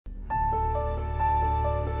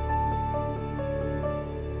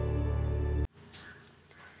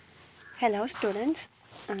Hello students,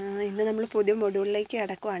 ഇന്ന് നമ്മൾ പുതിയ മൊഡ്യൂളിലേക്ക്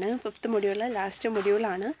കടക്കുകയാണ്. 5th module last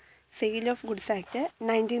മൊഡ്യൂളാണ് sale of goods act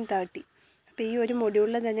 1930. അപ്പോൾ ഈ ഒരു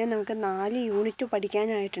മൊഡ്യൂളിൽ തന്നെ നമുക്ക് 4 യൂണിറ്റ്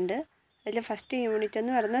പഠിക്കാനായിട്ടുണ്ട്. അതിൽ ഫസ്റ്റ് യൂണിറ്റ്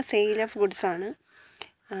എന്ന് പറയുന്നത് സെയിൽ ഓഫ് ഗുഡ്സ് ആണ്.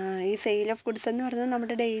 ഈ സെയിൽ ഓഫ് ഗുഡ്സ് എന്ന് പറയുന്നത്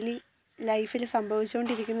നമ്മുടെ ഡെയിലി ലൈഫിൽ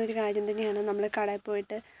സംഭവിച്ചുകൊണ്ടിരിക്കുന്ന ഒരു കാര്യം തന്നെയാണ്. നമ്മൾ കടയിൽ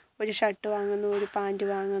പോയിട്ട് ഒരു ഷർട്ട് വാങ്ങുന്നു, ഒരു പാൻറ്റ്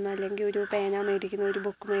വാങ്ങുന്നു, അല്ലെങ്കിൽ ഒരു പേന മേടിക്കുന്നു, ഒരു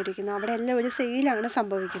ബുക്ക് മേടിക്കുന്നു, അവിടെ എല്ലാം ഒരു സെയിലാണ്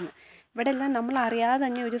സംഭവിക്കുന്നത്. ഇവിടെ എല്ലാം നമ്മൾ അറിയാതെ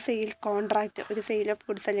തന്നെ ഒരു സെയിൽ കോൺട്രാക്റ്റ്, ഒരു സെയിൽ ഓഫ്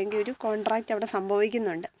ഗുഡ്സ് അല്ലെങ്കിൽ ഒരു കോൺട്രാക്റ്റ് അവിടെ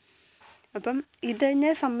സംഭവിക്കുന്നുണ്ട്. അപ്പം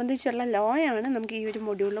ഇതിനെ സംബന്ധിച്ചുള്ള ലോ ആണ് നമുക്ക് ഈ ഒരു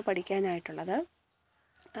മൊഡ്യൂളിൽ പഠിക്കാനായിട്ടുള്ളത്.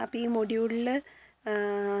 അപ്പോൾ ഈ മൊഡ്യൂളിൽ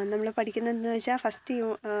നമ്മൾ പഠിക്കുന്നതെന്ന് വെച്ചാൽ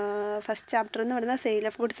ഫസ്റ്റ് ചാപ്റ്റർ എന്ന് പറയുന്നത് സെയിൽ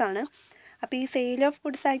ഓഫ് ഗുഡ്സ് ആണ്. അപ്പോൾ ഈ സെയിൽ ഓഫ്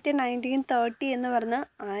ഗുഡ്സ് ആക്ട് 1930 എന്ന് പറഞ്ഞ്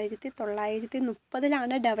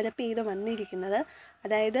 1930 ഡെവലപ്പ് ചെയ്ത് വന്നിരിക്കുന്നത്.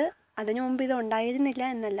 അതായത് അതിനു മുമ്പ് ഇത് ഉണ്ടായിരുന്നില്ല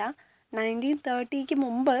എന്നല്ല, 1930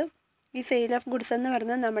 മുമ്പ് ഈ സെയിൽ ഓഫ് ഗുഡ്സ് എന്ന്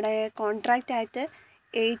പറയുന്നത് നമ്മുടെ കോൺട്രാക്റ്റ് ആക്ട്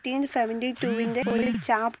 1872 ഒരു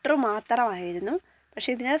ചാപ്റ്റർ മാത്രമായിരുന്നു. പക്ഷേ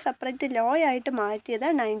ഇതിനെ സെപ്പറേറ്റ് ലോ ആയിട്ട് മാറ്റിയത്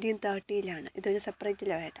 1930 ഇതൊരു സെപ്പറേറ്റ്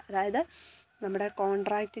ലോ ആയിട്ട്. അതായത് നമ്മുടെ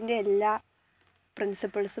കോൺട്രാക്റ്റിൻ്റെ എല്ലാ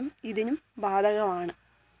പ്രിൻസിപ്പിൾസും ഇതിനും ബാധകമാണ്.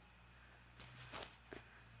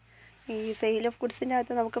 ഈ സെയിൽ ഓഫ് ഗുഡ്സിൻ്റെ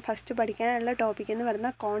അകത്ത് നമുക്ക് ഫസ്റ്റ് പഠിക്കാനുള്ള ടോപ്പിക് എന്ന്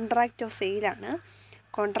പറയുന്നത് contract of സെയിലാണ്.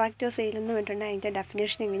 Contract of sale എന്ന് പറഞ്ഞിട്ടുണ്ടെങ്കിൽ അതിൻ്റെ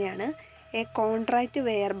ഡെഫിനേഷൻ എങ്ങനെയാണ്? A contract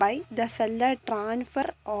wear by the seller transfer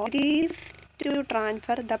or to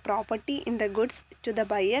transfer the property in the goods to the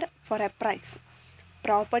buyer four A price.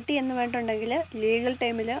 Property എന്ന് പറഞ്ഞിട്ടുണ്ടെങ്കിൽ ലീഗൽ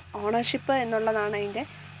ടൈമിൽ ഓണർഷിപ്പ് എന്നുള്ളതാണ് അതിൻ്റെ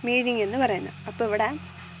മീനിങ് എന്ന് പറയുന്നത്. അപ്പോൾ ഇവിടെ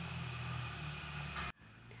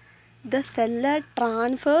the seller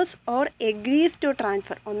transfers or agrees to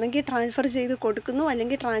transfer, ഒന്നെങ്കിൽ ട്രാൻസ്ഫർ ചെയ്ത് കൊടുക്കുന്നു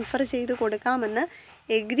അല്ലെങ്കിൽ ട്രാൻസ്ഫർ ചെയ്ത് കൊടുക്കാമെന്ന്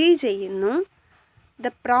എഗ്രി ചെയ്യുന്നു. The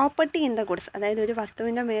property in the goods, അതായത് ഒരു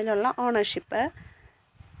വസ്തുവിൻ്റെ മേലുള്ള ownership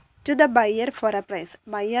to the buyer four A price.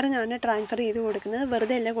 ബയ്യറിനാണ് transfer ചെയ്ത് കൊടുക്കുന്നത്,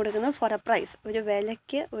 വെറുതെ അല്ല കൊടുക്കുന്നത്, ഫോർ എ പ്രൈസ്. ഒരു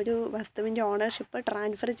വിലയ്ക്ക് ഒരു വസ്തുവിൻ്റെ ഓണർഷിപ്പ്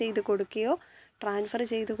ട്രാൻസ്ഫർ ചെയ്ത് കൊടുക്കുകയോ ട്രാൻസ്ഫർ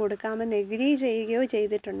ചെയ്ത് കൊടുക്കാമെന്ന് എഗ്രി ചെയ്യുകയോ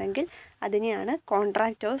ചെയ്തിട്ടുണ്ടെങ്കിൽ അതിനെയാണ്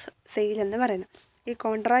കോൺട്രാക്റ്റ് ഓഫ് സെയിൽ എന്ന് പറയുന്നത്. ഈ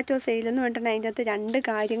കോൺട്രാക്റ്റ് ഓഫ് സെയിൽ എന്ന് പറഞ്ഞിട്ടുണ്ടെങ്കിൽ അതിൻ്റെ അകത്ത് 2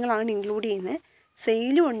 കാര്യങ്ങളാണ് ഇൻക്ലൂഡ് ചെയ്യുന്നത്.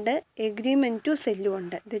 സെയിലും ഉണ്ട്, എഗ്രിമെൻറ്റ് ടു സെല്ലും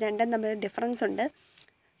ഉണ്ട്. ഇത് രണ്ടും തമ്മിൽ ഡിഫറൻസ് ഉണ്ട്.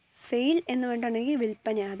 സെയിൽ എന്ന് പറഞ്ഞിട്ടുണ്ടെങ്കിൽ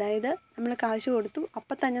വിൽപ്പന, അതായത് നമ്മൾ കാശ് കൊടുത്തു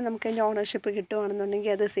അപ്പം തന്നെ നമുക്ക് അതിൻ്റെ ഓണർഷിപ്പ്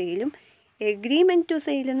കിട്ടുകയാണെന്നുണ്ടെങ്കിൽ അത് സെയിലും. എഗ്രിമെൻറ്റ് ടു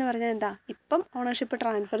സെയിൽ എന്ന് പറഞ്ഞാൽ എന്താ, ഇപ്പം ഓണർഷിപ്പ്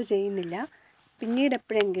ട്രാൻസ്ഫർ ചെയ്യുന്നില്ല, പിന്നീട്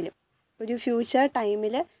എപ്പോഴെങ്കിലും ഒരു ഫ്യൂച്ചർ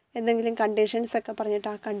ടൈമിൽ എന്തെങ്കിലും കണ്ടീഷൻസ് ഒക്കെ പറഞ്ഞിട്ട്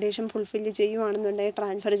ആ കണ്ടീഷൻ ഫുൾഫില്ല് ചെയ്യുകയാണെന്നുണ്ടെങ്കിൽ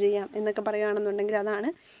ട്രാൻസ്ഫർ ചെയ്യാം എന്നൊക്കെ പറയുകയാണെന്നുണ്ടെങ്കിൽ അതാണ്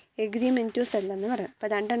എഗ്രിമെൻറ്റ് ടു സെൽ എന്ന് പറയുന്നത്. അപ്പോൾ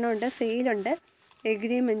 2 എണ്ണം ഉണ്ട്, സെയിലുണ്ട്,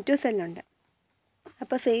 എഗ്രിമെൻറ്റ് ടു സെല്ലുണ്ട്.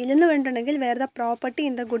 അപ്പോൾ സെയിൽ എന്ന് പറഞ്ഞിട്ടുണ്ടെങ്കിൽ where the property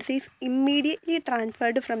in the goods is immediately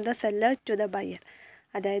transferred from the seller to the buyer.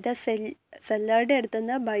 അതായത് സെല്ലറുടെ അടുത്ത്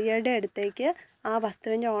നിന്ന് ബയ്യറുടെ അടുത്തേക്ക് ആ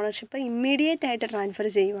വസ്തുവിൻ്റെ ഓണർഷിപ്പ് ഇമ്മീഡിയറ്റ് ആയിട്ട് ട്രാൻസ്ഫർ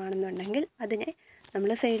ചെയ്യുകയാണെന്നുണ്ടെങ്കിൽ അതിനെ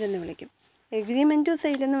നമ്മൾ സെയിൽ എന്ന് വിളിക്കും. എഗ്രിമെൻറ്റ് ടു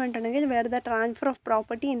സെയിൽ എന്ന് പറഞ്ഞിട്ടുണ്ടെങ്കിൽ where the transfer of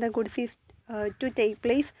property in the goods is to take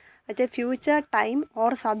place at A future time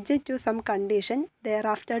or subject to some condition there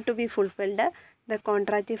after two be fulfilled the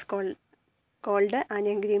contract is called an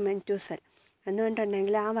agreement to cell. എന്ന്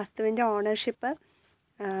പറഞ്ഞിട്ടുണ്ടെങ്കിൽ ആ വസ്തുവിൻ്റെ ownership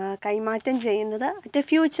കൈമാറ്റം ചെയ്യുന്നത് at A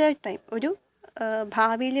future time, ഒരു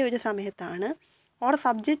ഭാവിയിലെ ഒരു സമയത്താണ്. Or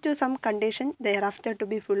subject to some condition there after two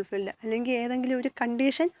be fulfilled, അല്ലെങ്കിൽ ഏതെങ്കിലും ഒരു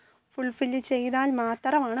കണ്ടീഷൻ ഫുൾഫില്ല് ചെയ്താൽ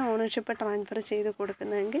മാത്രമാണ് ഓണർഷിപ്പ് ട്രാൻസ്ഫർ ചെയ്ത്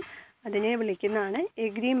കൊടുക്കുന്നതെങ്കിൽ അതിനെ വിളിക്കുന്നതാണ്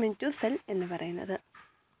എഗ്രിമെൻറ്റ് ടു സെൽ എന്ന് പറയുന്നത്.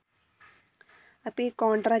 അപ്പോൾ ഈ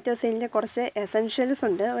കോൺട്രാക്റ്റ് ഓഫ് സെയിലിൻ്റെ കുറച്ച് എസെൻഷ്യൽസ്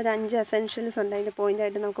ഉണ്ട്, ഒരു 5 എസെൻഷ്യൽസ് ഉണ്ട് അതിൻ്റെ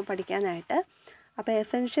പോയിൻ്റായിട്ട് നമുക്ക് പഠിക്കാനായിട്ട്. അപ്പോൾ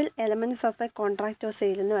essential elements of A contract of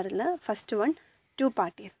sale എന്ന് പറയുന്നത് ഫസ്റ്റ് വൺ 2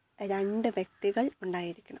 പാർട്ടീസ്, 2 വ്യക്തികൾ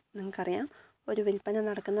ഉണ്ടായിരിക്കണം. നിങ്ങൾക്കറിയാം, ഒരു വിൽപ്പന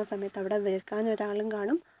നടക്കുന്ന സമയത്ത് അവിടെ വിൽക്കാൻ ഒരാളും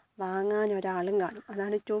കാണും, വാങ്ങാൻ ഒരാളും കാണും.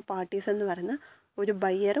 അതാണ് 2 പാർട്ടീസ് എന്ന് പറയുന്നത്. ഒരു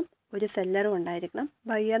ബയ്യറും ഒരു സെല്ലറും ഉണ്ടായിരിക്കണം.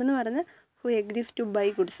 ബയ്യർ എന്ന് പറയുന്നത് who agrees to by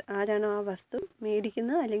goods, ആരാണോ ആ വസ്തു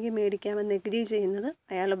മേടിക്കുന്നത് അല്ലെങ്കിൽ മേടിക്കാമെന്ന് എഗ്രി ചെയ്യുന്നത്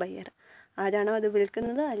അയാൾ ബയ്യർ. ആരാണോ അത്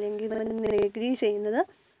വിൽക്കുന്നത് അല്ലെങ്കിൽ എഗ്രി ചെയ്യുന്നത്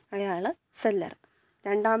അയാൾ സെല്ലർ.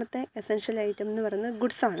 രണ്ടാമത്തെ എസെൻഷ്യൽ ഐറ്റം എന്ന് പറയുന്നത്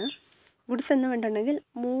ഗുഡ്സ് ആണ്. ഗുഡ്സ് എന്ന് പറഞ്ഞിട്ടുണ്ടെങ്കിൽ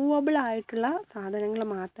മൂവബിൾ ആയിട്ടുള്ള സാധനങ്ങൾ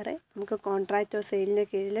മാത്രമേ നമുക്ക് കോൺട്രാക്റ്റ് ഓഫ് സെയിലിൻ്റെ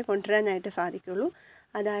കീഴിൽ കൊണ്ടുവരാനായിട്ട് സാധിക്കുള്ളൂ.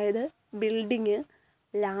 അതായത് ബിൽഡിങ്,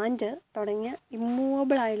 ലാൻഡ് തുടങ്ങിയ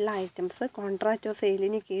ഇമ്മൂവബിളായുള്ള ഐറ്റംസ് കോൺട്രാക്റ്റ് ഓഫ്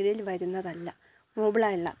സെയിലിന് കീഴിൽ വരുന്നതല്ല.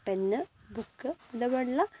 മൂവബിളായുള്ള പെന്ന്, ബുക്ക്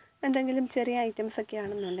അതുപോലുള്ള എന്തെങ്കിലും ചെറിയ ഐറ്റംസ് ഒക്കെ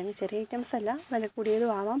ആണെന്നുണ്ടെങ്കിൽ, ചെറിയ ഐറ്റംസ് അല്ല, വില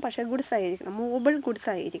കൂടിയതും ആവാം, പക്ഷേ ഗുഡ്സ് ആയിരിക്കണം, മൂവബിൾ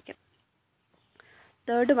ഗുഡ്സ് ആയിരിക്കും.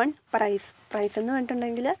 Third one price. പ്രൈസ് എന്ന്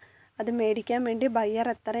പറഞ്ഞിട്ടുണ്ടെങ്കിൽ അത് മേടിക്കാൻ വേണ്ടി ബയ്യർ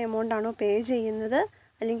എത്ര എമൗണ്ട് ആണോ പേ ചെയ്യുന്നത്,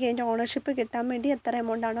 അല്ലെങ്കിൽ അതിൻ്റെ ഓണർഷിപ്പ് കിട്ടാൻ വേണ്ടി എത്ര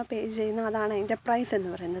എമൗണ്ട് ആണോ പേ ചെയ്യുന്നത്, അതാണ് അതിൻ്റെ പ്രൈസ് എന്ന്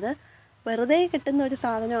പറയുന്നത്. വെറുതെ കിട്ടുന്ന ഒരു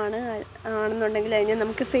സാധനമാണ് ആണെന്നുണ്ടെങ്കിൽ അതിനെ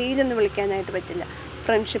നമുക്ക് സെയിൽ എന്ന് വിളിക്കാനായിട്ട് പറ്റില്ല.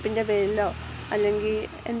 ഫ്രണ്ട്ഷിപ്പിൻ്റെ പേരിലോ അല്ലെങ്കിൽ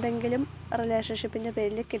എന്തെങ്കിലും റിലേഷൻഷിപ്പിൻ്റെ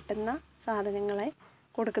പേരിൽ കിട്ടുന്ന സാധനങ്ങളെ,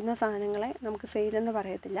 കൊടുക്കുന്ന സാധനങ്ങളെ നമുക്ക് സെയിലെന്ന്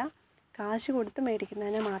പറയത്തില്ല. കാശ് കൊടുത്ത്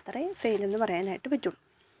മേടിക്കുന്നതിനെ മാത്രമേ സെയിലെന്ന് പറയാനായിട്ട് പറ്റുള്ളൂ.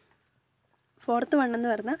 ഫോർത്ത് വൺ എന്ന്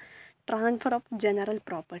പറയുന്നത് transfer of general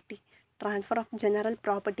property. Transfer of general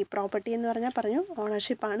property. Property എന്ന് പറഞ്ഞാൽ പറഞ്ഞു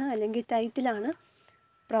ഓണർഷിപ്പാണ് അല്ലെങ്കിൽ ടൈറ്റിലാണ്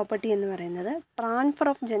പ്രോപ്പർട്ടി എന്ന് പറയുന്നത്. ട്രാൻസ്ഫർ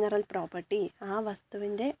ഓഫ് ജനറൽ പ്രോപ്പർട്ടി, ആ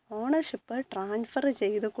വസ്തുവിൻ്റെ ഓണർഷിപ്പ് ട്രാൻസ്ഫർ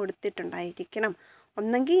ചെയ്ത് കൊടുത്തിട്ടുണ്ടായിരിക്കണം.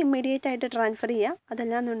 ഒന്നെങ്കിൽ ഇമ്മീഡിയറ്റ് ആയിട്ട് ട്രാൻസ്ഫർ ചെയ്യുക,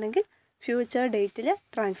 അതല്ലാന്നുണ്ടെങ്കിൽ ഫ്യൂച്ചർ ഡേറ്റിൽ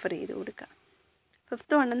ട്രാൻസ്ഫർ ചെയ്ത് കൊടുക്കുക.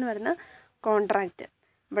 ഫിഫ്ത്ത് വൺ എന്ന് പറയുന്നത് കോൺട്രാക്റ്റ്.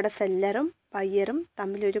 ഇവിടെ സെല്ലറും ബയ്യറും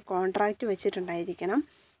തമ്മിലൊരു കോൺട്രാക്റ്റ് വെച്ചിട്ടുണ്ടായിരിക്കണം.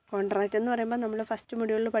 കോൺട്രാക്റ്റ് എന്ന് പറയുമ്പോൾ നമ്മൾ ഫസ്റ്റ്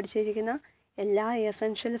മൊഡ്യൂളിൽ പഠിച്ചിരിക്കുന്ന എല്ലാ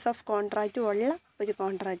എസെൻഷ്യൽസ് ഓഫ് കോൺട്രാക്റ്റും ഉള്ള ഒരു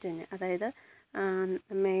കോൺട്രാക്റ്റ് തന്നെ. അതായത്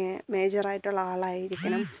മേജറായിട്ടുള്ള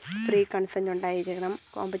ആളായിരിക്കണം, ഫ്രീ കൺസെൻറ്റ് ഉണ്ടായിരിക്കണം,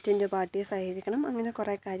 കോമ്പറ്റൻറ്റ് പാർട്ടീസ് ആയിരിക്കണം, അങ്ങനെ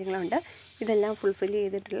കുറേ കാര്യങ്ങളുണ്ട്. ഇതെല്ലാം ഫുൾഫിൽ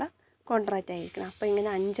ചെയ്തിട്ടുള്ള കോൺട്രാക്റ്റ് ആയിരിക്കണം. അപ്പോൾ ഇങ്ങനെ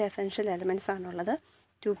 5 എസെൻഷ്യൽ എലമെൻറ്റ്സ് ആണുള്ളത്.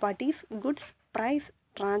 2 parties, goods, price,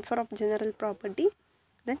 transfer of general property,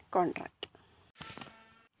 then contract.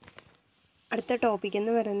 അടുത്ത ടോപ്പിക്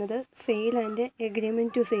എന്ന് പറയുന്നത് സെയിൽ ആൻഡ്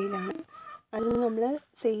എഗ്രിമെൻറ്റ് ടു സെയിലാണ്. അത് നമ്മൾ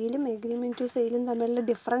സെയിലും എഗ്രിമെൻറ്റ് ടു സെയിലും തമ്മിലുള്ള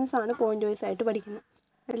ഡിഫറൻസ് ആണ് പോയിൻ്റ് വൈസ് ആയിട്ട് പഠിക്കുന്നത്.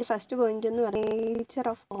 അതിൽ ഫസ്റ്റ് പോയിൻ്റ് എന്ന് പറയുന്നത് നേച്ചർ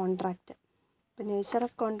ഓഫ് കോൺട്രാക്റ്റ്. ഇപ്പോൾ നേച്ചർ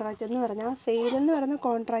ഓഫ് കോൺട്രാക്റ്റ് എന്ന് പറഞ്ഞാൽ സെയിൽ എന്ന് പറയുന്ന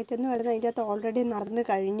കോൺട്രാക്റ്റ് എന്ന് പറയുന്നത് അതിൻ്റെ അകത്ത് ഓൾറെഡി നടന്ന്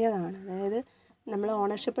കഴിഞ്ഞതാണ്. അതായത് നമ്മൾ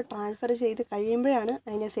ഓണർഷിപ്പ് ട്രാൻസ്ഫർ ചെയ്ത് കഴിയുമ്പോഴാണ്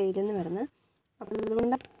അതിൻ്റെ സെയിൽ എന്ന് വരുന്നത്. അപ്പോൾ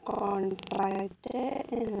അതുകൊണ്ട് കോൺട്രാക്റ്റ്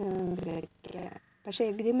വിളിക്കുക. പക്ഷേ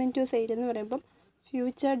എഗ്രിമെൻറ്റ് ടു സെയിൽ എന്ന് പറയുമ്പം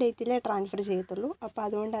ഫ്യൂച്ചർ ഡേറ്റിലേ ട്രാൻസ്ഫർ ചെയ്യത്തുള്ളൂ. അപ്പോൾ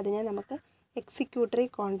അതുകൊണ്ട് അതിനെ നമുക്ക് എക്സിക്യൂട്ടറി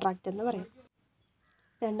കോൺട്രാക്റ്റ് എന്ന് പറയും.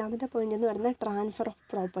 രണ്ടാമത്തെ പോയിൻ്റ് എന്ന് പറയുന്നത് ട്രാൻസ്ഫർ ഓഫ്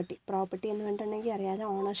പ്രോപ്പർട്ടി. പ്രോപ്പർട്ടി എന്ന് പറഞ്ഞിട്ടുണ്ടെങ്കിൽ അറിയാതെ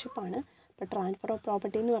ഓണർഷിപ്പാണ്. അപ്പോൾ ട്രാൻസ്ഫർ ഓഫ്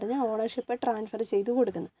പ്രോപ്പർട്ടി എന്ന് പറഞ്ഞാൽ ഓണർഷിപ്പ് ട്രാൻസ്ഫർ ചെയ്ത്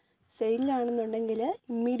കൊടുക്കുന്നത്. സെയിലാണെന്നുണ്ടെങ്കിൽ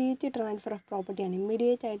ഇമ്മീഡിയറ്റ് ട്രാൻസ്ഫർ ഓഫ് പ്രോപ്പർട്ടിയാണ്.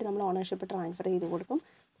 ഇമ്മീഡിയറ്റ് ആയിട്ട് നമ്മൾ ഓണർഷിപ്പ് ട്രാൻസ്ഫർ ചെയ്ത് കൊടുക്കും.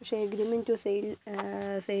 പക്ഷേ എഗ്രിമെൻറ്റ് ടു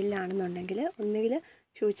സെയിലാണെന്നുണ്ടെങ്കിൽ ഒന്നുകിൽ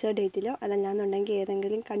ഫ്യൂച്ചർ ഡേറ്റിലോ അതല്ലാന്നുണ്ടെങ്കിൽ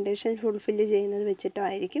ഏതെങ്കിലും കണ്ടീഷൻ ഫുൾഫില്ല് ചെയ്യുന്നത് വെച്ചിട്ടോ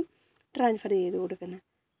ആയിരിക്കും ട്രാൻസ്ഫർ ചെയ്ത് കൊടുക്കുന്നത്.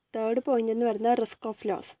 തേർഡ് പോയിൻ്റ് എന്ന് പറയുന്നത് risk of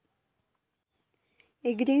loss.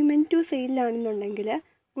 Agreement to സെയിലാണെന്നുണ്ടെങ്കിൽ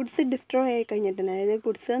goods destroy ആയി കഴിഞ്ഞിട്ടുണ്ട്, അതായത്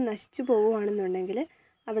ഗുഡ്സ് നശിച്ചു പോവുകയാണെന്നുണ്ടെങ്കിൽ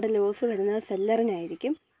അവിടെ ലോസ് വരുന്നത്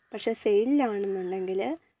സെല്ലറിനായിരിക്കും. പക്ഷേ സെയിലാണെന്നുണ്ടെങ്കിൽ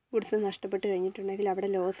ഗുഡ്സ് നഷ്ടപ്പെട്ട് കഴിഞ്ഞിട്ടുണ്ടെങ്കിൽ അവിടെ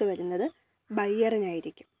ലോസ് വരുന്നത്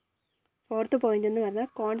ബയ്യറിനായിരിക്കും. ഫോർത്ത് പോയിൻ്റ് എന്ന് പറഞ്ഞാൽ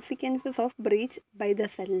consequences of breach by the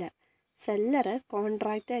seller. Seller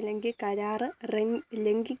contract അല്ലെങ്കിൽ കരാറ്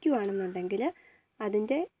ലംഘിക്കുകയാണെന്നുണ്ടെങ്കിൽ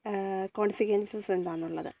അതിൻ്റെ കോൺസിക്വൻസസ്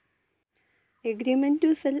എന്താണെന്നുള്ളത്. എഗ്രിമെൻറ്റ്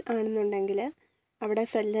ടു സെൽ ആണെന്നുണ്ടെങ്കിൽ അവിടെ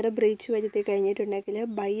സെല്ലർ ബ്രീച്ച് വരുത്തി കഴിഞ്ഞിട്ടുണ്ടെങ്കിൽ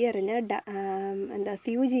ബയ്യറിന്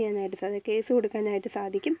സ്യൂ ചെയ്യാനായിട്ട് സാധിക്കും, കേസ് കൊടുക്കാനായിട്ട്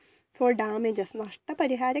സാധിക്കും. ഫോർ ഡാമേജസ്,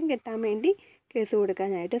 നഷ്ടപരിഹാരം കിട്ടാൻ വേണ്ടി കേസ്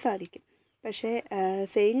കൊടുക്കാനായിട്ട് സാധിക്കും. പക്ഷേ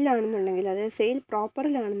സെയിലാണെന്നുണ്ടെങ്കിൽ, അതായത് സെയിൽ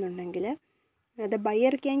പ്രോപ്പറിലാണെന്നുണ്ടെങ്കിൽ അത്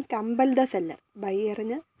buyer can compel the seller.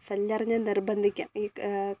 സെല്ലറിനെ നിർബന്ധിക്കാം ഈ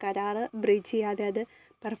കരാറ് ബ്രീച്ച് ചെയ്യാതെ അത്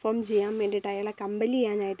പെർഫോം ചെയ്യാൻ വേണ്ടിയിട്ട് അയാളെ കമ്പൽ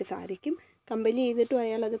ചെയ്യാനായിട്ട് സാധിക്കും. കമ്പൽ ചെയ്തിട്ടും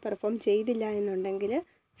അയാൾ അത് പെർഫോം ചെയ്തില്ല എന്നുണ്ടെങ്കിൽ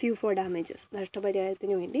സ്യൂ ഫോർ ഡാമേജസ്,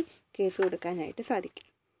 നഷ്ടപരിഹാരത്തിന് വേണ്ടി കേസ് കൊടുക്കാനായിട്ട് സാധിക്കും.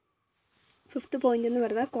 ഫിഫ്ത്ത് പോയിൻ്റ് എന്ന്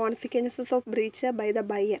പറയുന്നത് consequences of breach by the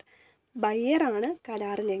buyer. ബയ്യറാണ്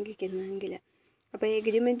കരാറ് ലംഘിക്കുന്നതെങ്കിൽ. അപ്പോൾ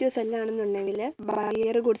agreement to സെല്ലാണെന്നുണ്ടെങ്കിൽ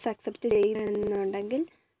buyer goods accept ചെയ്യുന്നുണ്ടെങ്കിൽ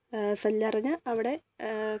സെല്ലറിന് അവിടെ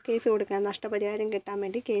കേസ് കൊടുക്കാൻ, നഷ്ടപരിഹാരം കിട്ടാൻ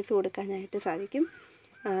വേണ്ടി കേസ് കൊടുക്കാനായിട്ട് സാധിക്കും.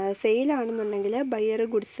 സെയിലാണെന്നുണ്ടെങ്കിൽ ബയ്യർ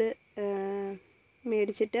ഗുഡ്സ്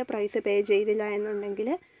മേടിച്ചിട്ട് പ്രൈസ് പേ ചെയ്തില്ല എന്നുണ്ടെങ്കിൽ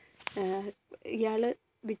ഇയാൾ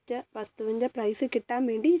വിറ്റ വസ്തുവിൻ്റെ പ്രൈസ് കിട്ടാൻ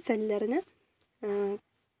വേണ്ടി സെല്ലറിന്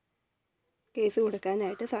കേസ്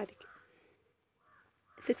കൊടുക്കാനായിട്ട് സാധിക്കും.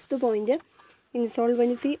 Sixth point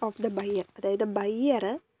insolvency of the buyer. അതായത് ബയ്യർ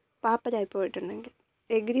പാപ്പരായി പോയിട്ടുണ്ടെങ്കിൽ,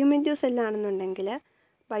 എഗ്രിമെൻറ്റ് ടു സെല്ലാണെന്നുണ്ടെങ്കിൽ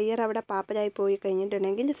ബയ്യർ അവിടെ പാപ്പരായി പോയി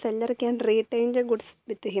കഴിഞ്ഞിട്ടുണ്ടെങ്കിൽ seller can retain the goods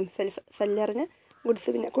with himself. സെല്ലറിന് goods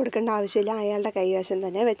പിന്നെ കൊടുക്കേണ്ട ആവശ്യമില്ല, അയാളുടെ കൈവശം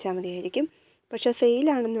തന്നെ വെച്ചാൽ മതിയായിരിക്കും. പക്ഷേ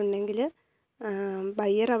സെയിലാണെന്നുണ്ടെങ്കിൽ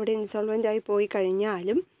ബയ്യർ അവിടെ ഇൻസോൾവൻ്റ് ആയി പോയി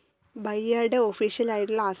കഴിഞ്ഞാലും ബയ്യറുടെ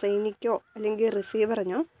ഒഫീഷ്യലായിട്ടുള്ള അസൈനിക്കോ അല്ലെങ്കിൽ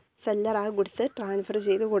റിസീവറിനോ സെല്ലർ ആ ഗുഡ്സ് ട്രാൻസ്ഫർ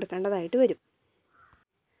ചെയ്ത് കൊടുക്കേണ്ടതായിട്ട് വരും.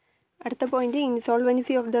 അടുത്ത പോയിൻ്റ്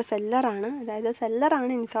ഇൻസോൾവൻസി ഓഫ് ദ സെല്ലറാണ്. അതായത്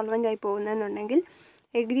സെല്ലറാണ് ഇൻസോൾവൻ്റ് ആയി പോകുന്നതെന്നുണ്ടെങ്കിൽ,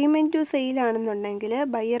 എഗ്രിമെൻറ്റ് ടു സെയിലാണെന്നുണ്ടെങ്കിൽ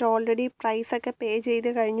ബയ്യർ ഓൾറെഡി പ്രൈസൊക്കെ പേ ചെയ്ത്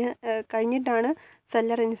കഴിഞ്ഞിട്ടാണ്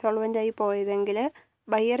സെല്ലർ ഇൻസോൾവൻ്റ് ആയി പോയതെങ്കിൽ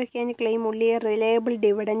ബയ്യർ ക്യാൻ ക്ലെയിം ഉള്ളി A reliable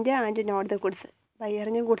dividend and not the goods.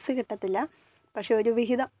 ബയ്യറിന് goods കിട്ടത്തില്ല, പക്ഷേ ഒരു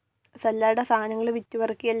വിഹിതം സെല്ലറുടെ സാധനങ്ങൾ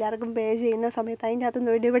വിറ്റുപറക്കി എല്ലാവർക്കും പേ ചെയ്യുന്ന സമയത്ത് അതിൻ്റെ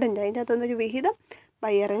അകത്തുനിന്ന് ഒരു ഡിവിഡൻറ്റ്, അതിൻ്റെ അകത്തുനിന്നൊരു വിഹിതം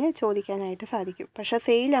ബയ്യറിന് ചോദിക്കാനായിട്ട് സാധിക്കും. പക്ഷേ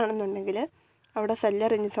സെയിലാണെന്നുണ്ടെങ്കിൽ അവിടെ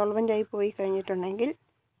സെല്ലർ ഇൻസോൾവൻ്റ് ആയി പോയി കഴിഞ്ഞിട്ടുണ്ടെങ്കിൽ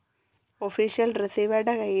ഒഫീഷ്യൽ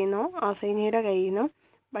റിസീവറുടെ കയ്യിൽ നിന്നോ അസൈനിയുടെ കയ്യിൽ നിന്നോ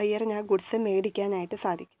ബയ്യറിന് ആ ഗുഡ്സ് മേടിക്കാനായിട്ട്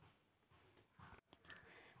സാധിക്കും.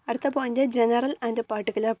 അടുത്ത point general and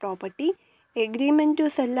particular property. Agreement to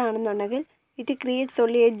സെല്ലാണെന്നുണ്ടെങ്കിൽ it creates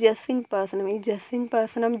only A ജസ് ഇൻ പേഴ്സണും. ഈ ജസ് ഇൻ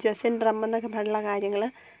പേഴ്സണും ജസ് ഇൻ റം എന്നൊക്കെ പറഞ്ഞുള്ള കാര്യങ്ങൾ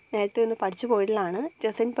നേരത്തെ ഒന്ന് പഠിച്ചു പോയിട്ടുള്ളതാണ്.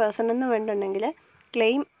 ജസ് ഇൻ പേഴ്സൺ എന്ന് വേണ്ടിയിട്ടുണ്ടെങ്കിൽ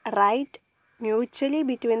claim right mutually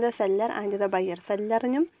between the seller and the buyer.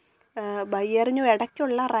 സെല്ലറിനും ബയ്യറിനും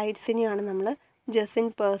ഇടയ്ക്കുള്ള റൈറ്റ്സിനെയാണ് നമ്മൾ ജസ് ഇൻ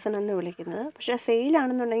പേഴ്സൺ എന്ന് വിളിക്കുന്നത്. പക്ഷേ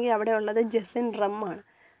സെയിലാണെന്നുണ്ടെങ്കിൽ അവിടെ ഉള്ളത് ജസ് ഇൻ റം ആണ്.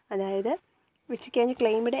 അതായത് which can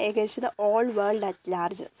claimed against the all world at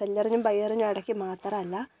large. സെല്ലറിനും ബയ്യറിനും ഇടയ്ക്ക്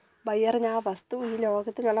മാത്രമല്ല, ബയ്യറിന് ആ വസ്തു ഈ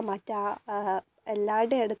ലോകത്തിലുള്ള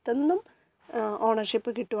എല്ലാവരുടെ അടുത്തുനിന്നും ഓണർഷിപ്പ്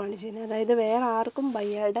കിട്ടുകയാണ് ചെയ്യുന്നത്. അതായത് വേറെ ആർക്കും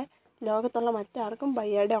ബയ്യറുടെ, ലോകത്തുള്ള മറ്റാർക്കും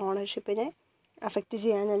ബയ്യറുടെ ഓണർഷിപ്പിനെ അഫക്റ്റ്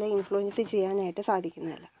ചെയ്യാനല്ല ഇൻഫ്ലുവൻസ് ചെയ്യാനായിട്ട്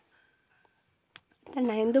സാധിക്കുന്നതല്ല.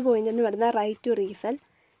 9th പോയിൻ്റ് എന്ന് പറയുന്നത് right to resell.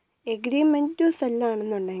 Agreement to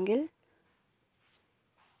സെല്ലാണെന്നുണ്ടെങ്കിൽ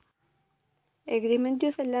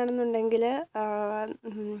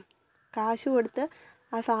കാശ് കൊടുത്ത്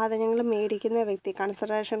ആ സാധനങ്ങൾ മേടിക്കുന്ന വ്യക്തി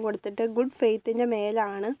കൺസിഡറേഷൻ കൊടുത്തിട്ട് ഗുഡ് ഫെയ്ത്തിൻ്റെ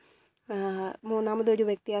മേലാണ് മൂന്നാമതൊരു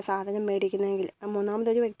വ്യക്തി ആ സാധനം മേടിക്കുന്നതെങ്കിൽ,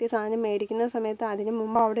 മൂന്നാമതൊരു വ്യക്തി സാധനം മേടിക്കുന്ന സമയത്ത് അതിന്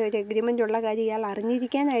മുമ്പ് അവിടെ ഒരു എഗ്രിമെൻ്റ് ഉള്ള കാര്യം ഇയാൾ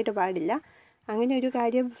അറിഞ്ഞിരിക്കാനായിട്ട് പാടില്ല. അങ്ങനെ ഒരു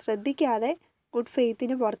കാര്യം ശ്രദ്ധിക്കാതെ ഗുഡ്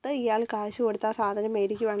ഫെയ്ത്തിന് പുറത്ത് ഇയാൾ കാശ് കൊടുത്ത് ആ സാധനം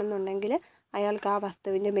മേടിക്കുകയാണെന്നുണ്ടെങ്കിൽ അയാൾക്ക് ആ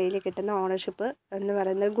വസ്തുവിൻ്റെ മേലിൽ കിട്ടുന്ന ഓണർഷിപ്പ് എന്ന്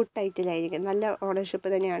പറയുന്നത് ഗുഡ് ടൈറ്റിലായിരിക്കും, നല്ല ഓണർഷിപ്പ്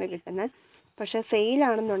തന്നെയാണ് കിട്ടുന്നത്. പക്ഷേ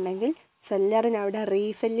സെയിലാണെന്നുണ്ടെങ്കിൽ സെല്ലറിന് അവിടെ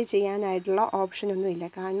റീസെല്ല് ചെയ്യാനായിട്ടുള്ള ഓപ്ഷനൊന്നുമില്ല.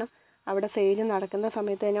 കാരണം അവിടെ സെയിൽ നടക്കുന്ന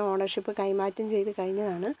സമയത്ത് തന്നെ ഓണർഷിപ്പ് കൈമാറ്റം ചെയ്ത്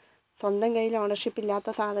കഴിഞ്ഞതാണ്. സ്വന്തം കയ്യിൽ ഓണർഷിപ്പ് ഇല്ലാത്ത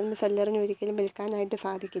സാധനം സെല്ലറിന് ഒരിക്കലും വിൽക്കാനായിട്ട്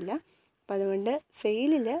സാധിക്കില്ല. അപ്പോൾ അതുകൊണ്ട്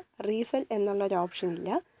സെയിലിൽ റീസെൽ എന്നുള്ളൊരു ഓപ്ഷനില്ല.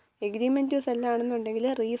 എഗ്രിമെൻറ്റ് ടു സെല്ലാണെന്നുണ്ടെങ്കിൽ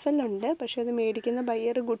റീസെല്ലുണ്ട്, പക്ഷേ അത് മേടിക്കുന്ന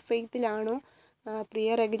buyer good ഫെയ്ത്തിലാണോ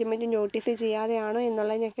prior agreement notice ചെയ്യാതെയാണോ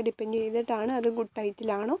എന്നുള്ളതിനൊക്കെ depend ചെയ്തിട്ടാണ് അത് ഗുഡ്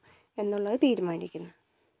ടൈറ്റിലാണോ എന്നുള്ളത് തീരുമാനിക്കുന്നത്.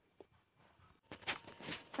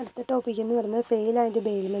 അടുത്ത ടോപ്പിക് എന്ന് പറയുന്നത് സെയിൽ ആൻഡ്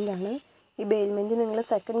ബെയിൽമെൻ്റ് ആണ്. ഈ ബെയിൽമെൻറ്റ് നിങ്ങൾ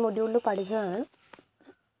സെക്കൻഡ് മൊഡ്യൂളിൽ പഠിച്ചതാണ്.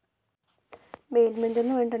 ബെയിൽമെൻ്റ്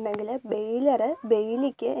എന്ന് പറഞ്ഞിട്ടുണ്ടെങ്കിൽ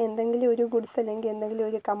ബെയിലിക്ക് എന്തെങ്കിലും ഒരു ഗുഡ്സ് അല്ലെങ്കിൽ എന്തെങ്കിലും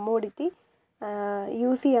ഒരു കമ്മോഡിറ്റി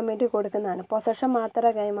യൂസ് ചെയ്യാൻ വേണ്ടി കൊടുക്കുന്നതാണ്. പൊസഷൻ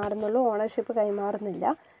മാത്രമേ കൈമാറുന്നുള്ളൂ, ഓണർഷിപ്പ് കൈമാറുന്നില്ല.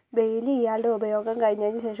 ബെയിലി ഇയാളുടെ ഉപയോഗം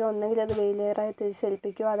കഴിഞ്ഞതിന് ശേഷം ഒന്നെങ്കിൽ അത് ബെയിലറെ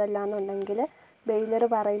തിരിച്ചേൽപ്പിക്കുകയോ അതല്ലാന്നുണ്ടെങ്കിൽ ബെയിലർ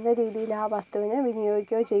പറയുന്ന രീതിയിൽ ആ വസ്തുവിനെ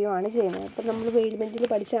വിനിയോഗിക്കുകയോ ചെയ്യുകയാണ് ചെയ്യുന്നത്. ഇപ്പം നമ്മൾ ബെയിൽമെൻറ്റിൽ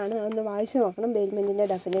പഠിച്ചാണ്, അതൊന്ന് വായിച്ച് നോക്കണം ബെയിൽമെൻറ്റിൻ്റെ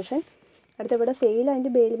ഡെഫിനേഷൻ. അടുത്ത ഇവിടെ സെയിൽ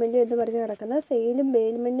ആൻഡ് ബെയിൽമെൻറ്റ് എന്ന് പറഞ്ഞ് കിടക്കുന്നത് സെയിലും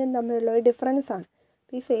ബെയിൽമെൻറ്റും തമ്മിലുള്ള ഒരു ഡിഫറൻസ് ആണ്.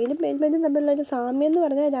 ഈ സെയിലും ബെയിൽമെൻറ്റും തമ്മിലുള്ള ഒരു സാമ്യം എന്ന്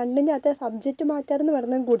പറഞ്ഞാൽ രണ്ടിൻ്റെ അകത്ത് സബ്ജക്റ്റ് മാറ്റർ എന്ന്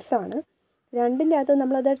പറയുന്നത് ഗുഡ്സാണ്, രണ്ടിൻ്റെ അകത്ത്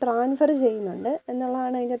നമ്മളത് ട്രാൻസ്ഫർ ചെയ്യുന്നുണ്ട്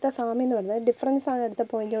എന്നുള്ളതാണ് അതിൻ്റെ സാമ്യം എന്ന് പറയുന്നത്. ഡിഫറൻസ് ആണ് അടുത്ത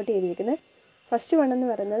പോയിൻ്റോട്ട് ചെയ്തിരിക്കുന്നത്. ഫസ്റ്റ് വൺ എന്ന്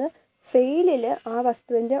പറയുന്നത് സെയിലിൽ ആ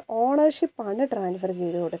വസ്തുവിൻ്റെ ഓണർഷിപ്പാണ് ട്രാൻസ്ഫർ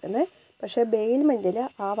ചെയ്ത് കൊടുക്കുന്നത്. പക്ഷേ ബെയിൽമെൻറ്റിൽ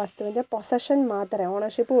ആ വസ്തുവിൻ്റെ പൊസഷൻ മാത്രമേ,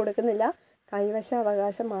 ഓണർഷിപ്പ് കൊടുക്കുന്നില്ല, കൈവശ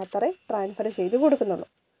അവകാശം മാത്രമേ ട്രാൻസ്ഫർ ചെയ്ത് കൊടുക്കുന്നുള്ളൂ.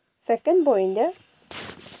 സെക്കൻഡ് പോയിൻ്റ്,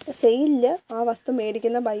 സെയിലിൽ ആ വസ്തു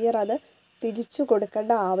മേടിക്കുന്ന ബയ്യർ അത് തിരിച്ചു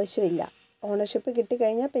കൊടുക്കേണ്ട ആവശ്യമില്ല. ഓണർഷിപ്പ്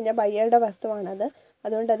കിട്ടിക്കഴിഞ്ഞാൽ പിന്നെ ബയ്യറുടെ വസ്തുവാണത്,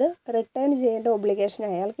 അതുകൊണ്ടത് റിട്ടേൺ ചെയ്യേണ്ട ഒബ്ലിഗേഷൻ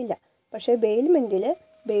അയാൾക്കില്ല. പക്ഷേ ബെയിൽമെൻറ്റിൽ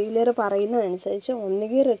ബെയിലർ പറയുന്നതനുസരിച്ച്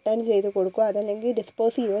ഒന്നുകിൽ റിട്ടേൺ ചെയ്ത് കൊടുക്കുക അതല്ലെങ്കിൽ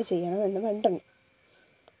ഡിസ്പോസ് ചെയ്യുകയോ ചെയ്യണമെന്ന് പറഞ്ഞിട്ടുണ്ട്.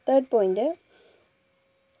 തേർഡ് പോയിൻ്റ്,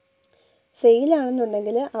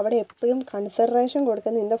 സെയിലാണെന്നുണ്ടെങ്കിൽ അവിടെ എപ്പോഴും കൺസിഡറേഷൻ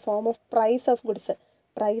കൊടുക്കുന്ന in the form of price of goods,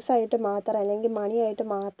 പ്രൈസായിട്ട് മാത്രം അല്ലെങ്കിൽ മണിയായിട്ട്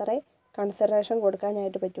മാത്രമേ കൺസിഡറേഷൻ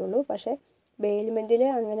കൊടുക്കാനായിട്ട് പറ്റുള്ളൂ. പക്ഷേ ബെയിൽമെൻറ്റിൽ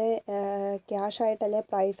അങ്ങനെ ക്യാഷായിട്ടല്ലേ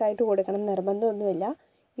പ്രൈസായിട്ട് കൊടുക്കണം നിർബന്ധമൊന്നുമില്ല.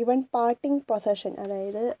 ഈവൻ പാർട്ടിങ് പൊസഷൻ,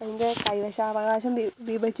 അതായത് അതിൻ്റെ കൈവശാവകാശം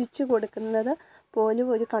വിഭജിച്ച് കൊടുക്കുന്നത് പോലും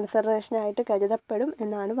ഒരു കൺസിഡറേഷനായിട്ട് കരുതപ്പെടും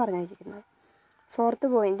എന്നാണ് പറഞ്ഞിരിക്കുന്നത്. ഫോർത്ത്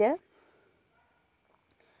പോയിൻ്റ്,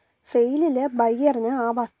 സെയിലിൽ ബയ്യറിന് ആ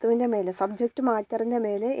വസ്തുവിൻ്റെ മേലെ, സബ്ജക്റ്റ് മാറ്ററിൻ്റെ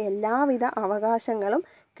മേലെ എല്ലാവിധ അവകാശങ്ങളും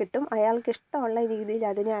കിട്ടും. അയാൾക്ക് ഇഷ്ടമുള്ള രീതിയിൽ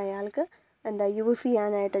അതിനെ അയാൾക്ക് യൂസ്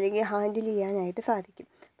ചെയ്യാനായിട്ട് അല്ലെങ്കിൽ ഹാൻഡിൽ ചെയ്യാനായിട്ട് സാധിക്കും.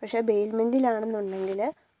 പക്ഷേ ബെയിൽമെൻറ്റിലാണെന്നുണ്ടെങ്കിൽ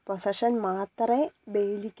പൊസഷൻ മാത്രമേ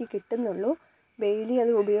ബെയിലിക്ക് കിട്ടുന്നുള്ളൂ. ബെയിലി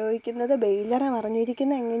അത് ഉപയോഗിക്കുന്നത് ബെയിലറെ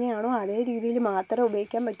പറഞ്ഞിരിക്കുന്നത് എങ്ങനെയാണോ അതേ രീതിയിൽ മാത്രമേ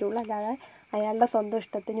ഉപയോഗിക്കാൻ പറ്റുള്ളൂ, അല്ലാതെ അയാളുടെ സ്വന്തം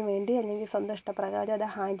ഇഷ്ടത്തിന് വേണ്ടി അല്ലെങ്കിൽ സ്വന്തം ഇഷ്ടപ്രകാരം അത്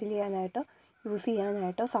ഹാൻഡിൽ ചെയ്യാനായിട്ടോ യൂസ്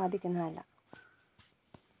ചെയ്യാനായിട്ടോ സാധിക്കുന്നതല്ല.